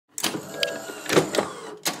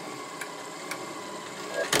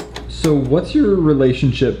So what's your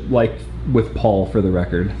relationship like with Paul, for the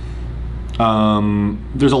record?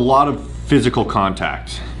 There's a lot of physical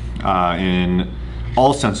contact in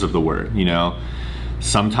all senses of the word, you know.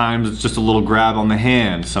 Sometimes it's just a little grab on the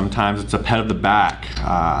hand, sometimes it's a pet of the back,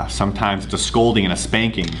 sometimes it's a scolding and a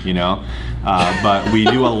spanking, you know. But we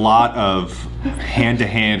do a lot of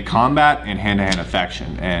hand-to-hand combat and hand-to-hand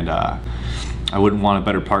affection, and I wouldn't want a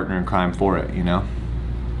better partner in crime for it, you know.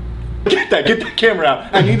 Get that camera out.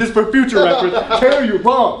 I need this for future reference. Terry, you're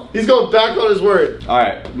wrong. He's going back on his word. All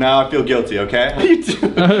right, now I feel guilty, okay?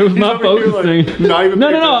 I was not focusing. Like,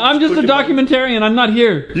 no, I'm just a documentarian. I'm not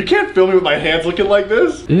here. You can't film me with my hands looking like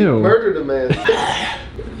this. Ew. Murdered a man.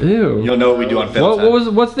 Ew. You'll know what we do on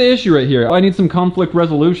film. What's the issue right here? I need some conflict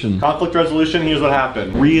resolution. Conflict resolution, here's what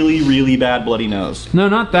happened. Really, really bad bloody nose. No,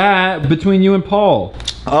 not that. Between you and Paul.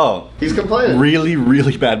 Oh. He's complaining. Really,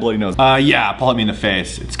 really bad bloody nose. Yeah, Paul hit me in the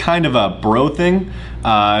face. It's kind of a bro thing.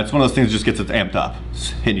 It's one of those things that just gets us amped up.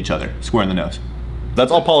 Just hitting each other, square in the nose. That's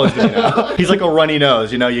all Paul is doing now. He's like a runny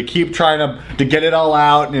nose, you know, you keep trying to get it all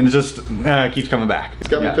out and it just keeps coming back. It's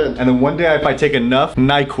got me pinned. And then one day if I take enough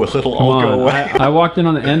NyQuil, it'll all go away. I walked in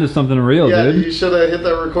on the end of something real, dude. Yeah, you should have hit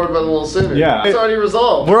that record button a little sooner. Yeah. It's already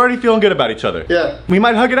resolved. We're already feeling good about each other. Yeah. We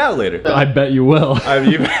might hug it out later. I bet you will.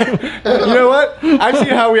 You know what? I've seen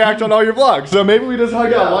how we act on all your vlogs, so maybe we just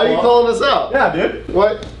hug out. Why are you calling us out? Yeah, dude.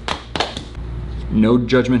 What? No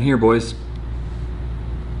judgment here, boys.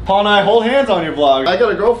 Paul and I hold hands on your vlog. I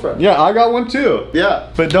got a girlfriend. Yeah, I got one too.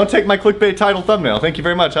 Yeah. But don't take my clickbait title thumbnail. Thank you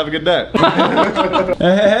very much. Have a good day.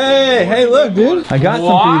 Hey, look, dude. I got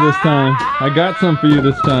some for you this time. I got some for you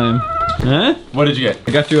this time. Huh? What did you get?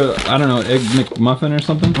 I got you a, I don't know, egg McMuffin or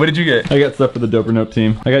something. What did you get? I got stuff for the Doper Note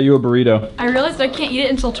team. I got you a burrito. I realized I can't eat it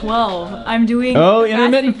until 12. I'm doing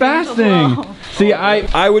intermittent fasting. See,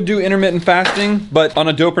 I would do intermittent fasting, but on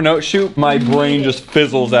a Doper Note shoot, my brain just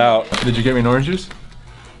fizzles out. Did you get me an orange juice?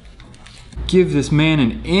 Give this man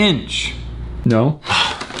an inch. No.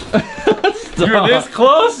 You're this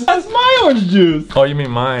close? That's my orange juice. Oh, you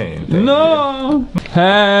mean mine? No.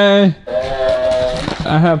 Hey.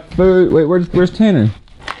 I have food. Wait, where's Tanner?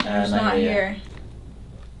 He's not here.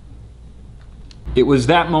 It was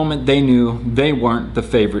that moment they knew they weren't the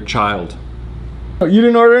favorite child. Oh, you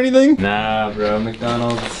didn't order anything? Nah, bro.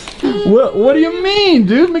 McDonald's. What do you mean,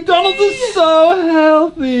 dude? McDonald's is so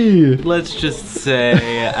healthy. Let's just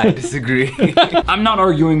say I disagree. I'm not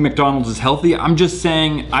arguing McDonald's is healthy. I'm just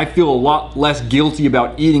saying I feel a lot less guilty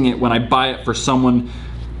about eating it when I buy it for someone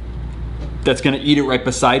that's gonna eat it right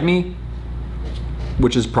beside me,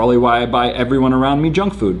 which is probably why I buy everyone around me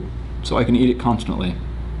junk food, so I can eat it constantly.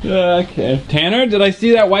 Okay. Tanner, did I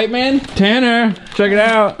see that white man? Tanner, check it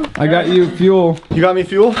out. I got you fuel. You got me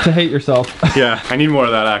fuel? To hate yourself. Yeah, I need more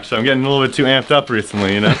of that actually. I'm getting a little bit too amped up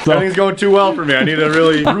recently, you know? Everything's going too well for me. I need to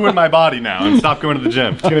really ruin my body now and stop going to the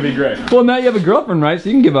gym. It's gonna be great. Well, now you have a girlfriend, right? So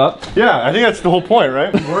you can give up. Yeah, I think that's the whole point,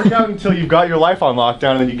 right? Work out until you've got your life on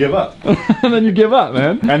lockdown and then you give up. And then you give up,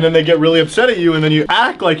 man. And then they get really upset at you and then you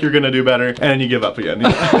act like you're gonna do better and then you give up again.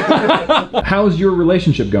 How's your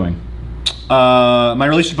relationship going? My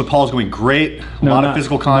relationship with Paul is going great. A lot of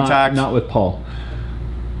physical contact. Not with Paul.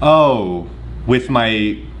 Oh, with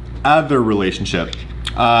my other relationship.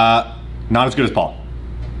 Not as good as Paul.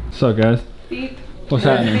 What's up, guys? Beep. What's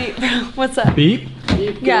happening? Beep. What's up? Beep?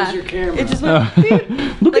 Beep Yeah. your camera. It just went beep.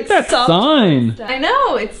 Look Like at that soft. sign. I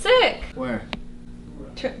know, it's sick. Where?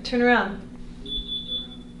 Turn around.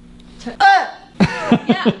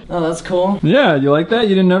 Yeah. Oh, that's cool. Yeah, you like that?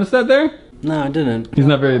 You didn't notice that there? No, I didn't. He's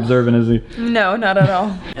not very observant, is he? No, not at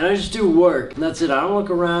all. And I just do work. That's it. I don't look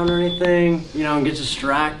around or anything, you know, and get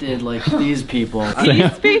distracted like these people.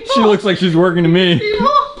 These people? She looks like she's working to me.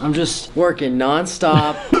 I'm just working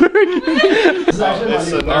nonstop.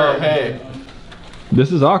 Oh, hey.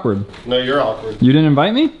 This is awkward. No, you're awkward. You didn't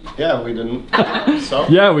invite me? Yeah, we didn't. So?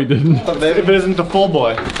 Yeah, we didn't. If it isn't the full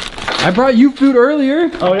boy. I brought you food earlier.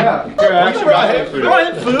 Oh yeah. Here, I actually brought him food.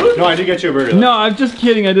 Brought him food? No, I did get you a burger though. No, I'm just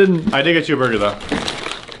kidding, I didn't. I did get you a burger though.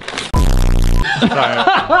 Sorry.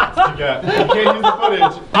 You can't use the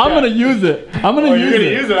footage. I'm gonna use it. I'm gonna use you're gonna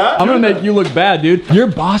it. use it, huh? I'm gonna make you look bad, dude. Your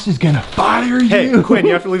boss is gonna fire you. Hey, Quinn,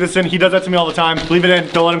 you have to leave this in. He does that to me all the time. Leave it in.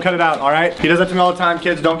 Don't let him cut it out, all right? He does that to me all the time.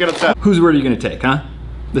 Kids, don't get upset. Whose word are you gonna take, huh?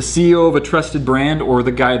 The CEO of a trusted brand or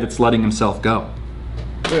the guy that's letting himself go?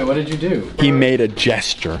 Wait, what did you do? He made a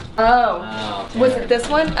gesture. Oh. Was it this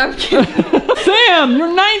one? I'm kidding. Sam,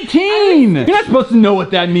 you're 19! You're not supposed to know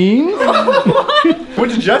what that means. What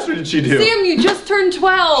gesture did she do? Sam, you just turned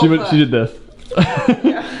 12. She did this.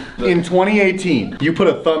 In 2018, you put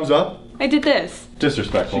a thumbs up? I did this.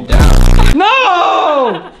 Disrespectful.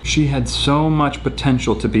 No! She had so much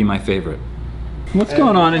potential to be my favorite. What's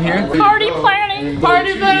going on in here? Party planning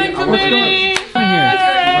committee.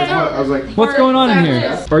 What's going on in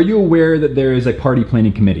here? Are you aware that there is a party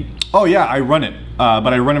planning committee? Oh yeah, I run it,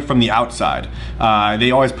 but I run it from the outside.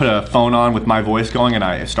 They always put a phone on with my voice going, and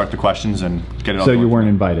I start the questions and get it all. So you weren't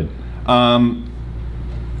invited?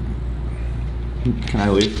 Can I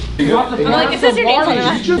leave? Like, it says your name's on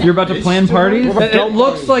that. You're about to plan parties? It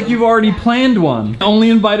looks like you've already planned one. Only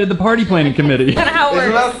invited the party planning committee. Kind of how it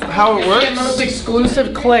Isn't works. that how it The works? most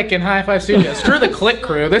exclusive click in HI5 Studios. Screw the click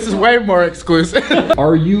crew. This is way more exclusive.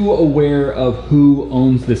 Are you aware of who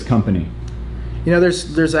owns this company? You know,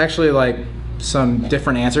 there's actually like some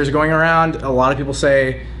different answers going around. A lot of people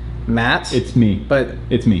say Matt. It's me. But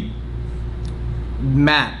It's me.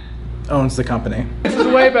 Matt owns the company. This is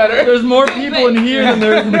way better. There's more people in here than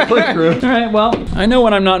there is in the click crew. All right, well, I know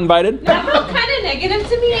when I'm not invited. That felt kind of negative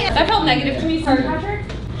to me. That felt negative to me. Sorry, Patrick.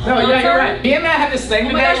 No, yeah, you're right. Me and Matt have this thing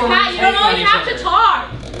Oh my today gosh, where Pat, you don't always have to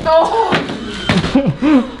talk. Oh.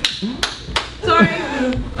 Sorry.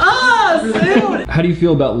 How do you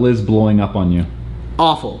feel about Liz blowing up on you?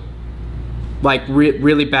 Awful. Like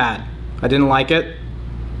really bad. I didn't like it.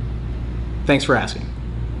 Thanks for asking.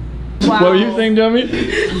 What were you saying, Joey?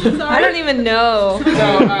 I don't even know. So,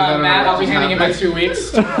 Matt, I'll be handing in my 2 weeks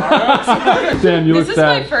tomorrow. Sam, you look This is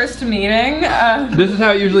my sad. first meeting. This is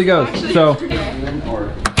how it usually goes. So,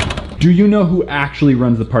 do you know who actually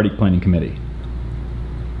runs the party planning committee?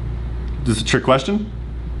 Is this a trick question?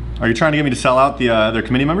 Are you trying to get me to sell out the their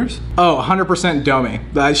committee members? Oh, 100% Domi.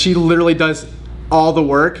 She literally does all the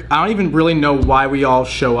work. I don't even really know why we all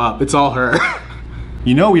show up. It's all her.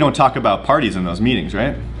 You know we don't talk about parties in those meetings,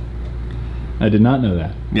 right? I did not know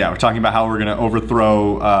that. Yeah, we're talking about how we're gonna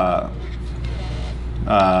overthrow.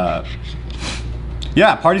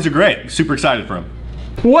 Yeah, parties are great. Super excited for them.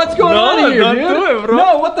 What's going on in here, don't dude? do it, bro.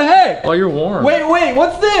 No, what the heck? Oh, you're warm. Wait,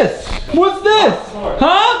 what's this? What's this?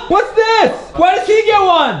 Huh? What's this? Why does he get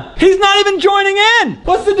one? He's not even joining in.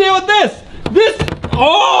 What's the deal with this?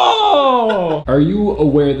 Oh! Are you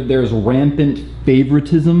aware that there's rampant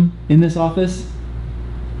favoritism in this office?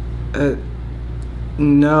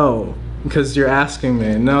 No, because you're asking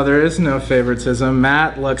me. No, there is no favoritism.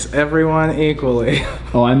 Matt looks everyone equally.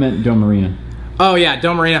 Oh, I meant Joe Marina. Oh yeah,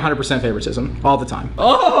 Dome Marina 100% favoritism, all the time.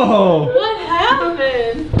 Oh! What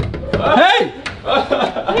happened? Hey!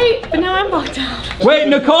 Wait, but now I'm locked out. Wait,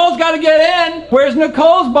 Nicole's gotta get in! Where's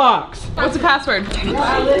Nicole's box? What's the password?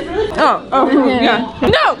 Oh,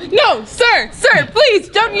 yeah. No, sir, please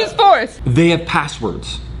don't use force. They have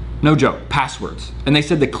passwords. No joke, passwords. And they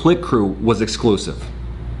said the click crew was exclusive.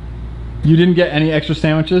 You didn't get any extra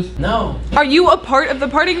sandwiches? No. Are you a part of the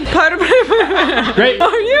party? Great.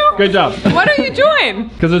 Are you? Good job. Why don't you join?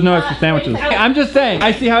 Because there's no extra sandwiches. I'm just saying,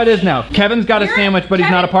 I see how it is now. Kevin's got a sandwich, but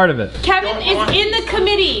he's not a part of it. Kevin is in the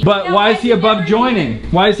committee. But why is he above joining?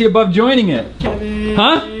 Why is he above joining it?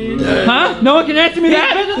 Huh? Huh? No one can answer me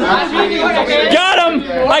that? Got him!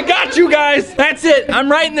 I got you guys! That's it!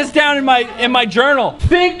 I'm writing this down in my journal.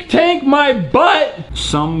 Think tank my butt!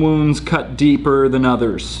 Some wounds cut deeper than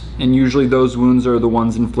others, and usually those wounds are the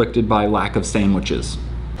ones inflicted by lack of sandwiches.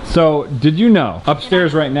 So, did you know,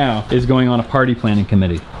 upstairs right now is going on a party planning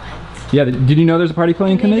committee? Yeah, did you know there's a party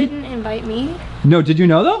planning committee? They didn't invite me. No, did you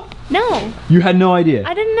know though? No, You had no idea.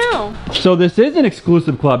 I didn't know. So this is an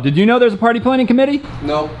exclusive club. Did you know there's a party planning committee?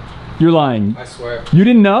 No, You're lying. I swear. You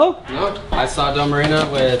didn't know? No, I saw Dome Marina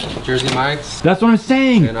with Jersey Mike's, That's what I'm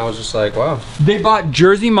saying. and I was just like, wow. They bought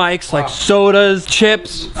Jersey Mike's, like sodas,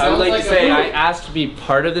 chips. I would like to say I asked to be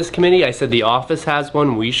part of this committee. I said the office has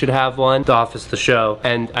one, we should have one. The office, the show,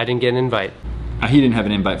 and I didn't get an invite. He didn't have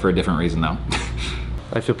an invite for a different reason though.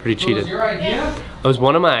 I feel pretty cheated. Your idea? It was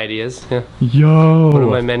one of my ideas, yeah. Yo. One of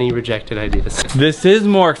my many rejected ideas. This is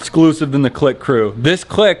more exclusive than the Click Crew. This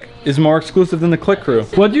click is more exclusive than the Click Crew.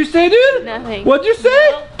 What'd you say, dude? Nothing. What'd you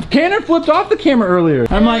say? Tanner flipped off the camera earlier.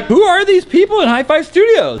 I'm like, who are these people in HI5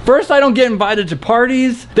 Studios? First, I don't get invited to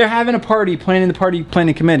parties. They're having a party, planning the party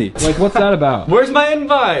planning committee. Like, what's that about? Where's my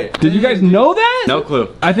invite? Did you guys know that? No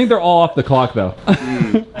clue. I think they're all off the clock though.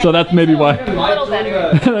 So that's maybe why. A little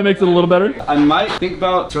better. That makes it a little better. I might think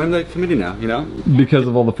about joining the committee now, you know? Because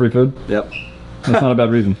of all the free food? Yep. That's not a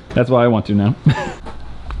bad reason. That's why I want to now.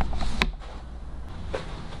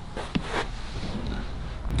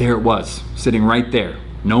 There it was, sitting right there.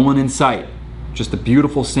 No one in sight. Just a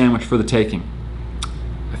beautiful sandwich for the taking.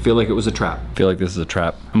 I feel like it was a trap. I feel like this is a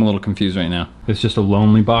trap. I'm a little confused right now. It's just a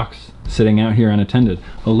lonely box sitting out here unattended.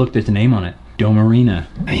 Oh look, there's a name on it. Dome Marina.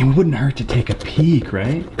 I mean, it wouldn't hurt to take a peek,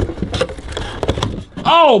 right?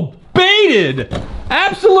 Oh, baited!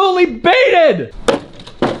 Absolutely baited!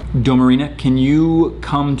 Dome Marina, can you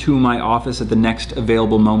come to my office at the next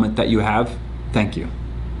available moment that you have? Thank you.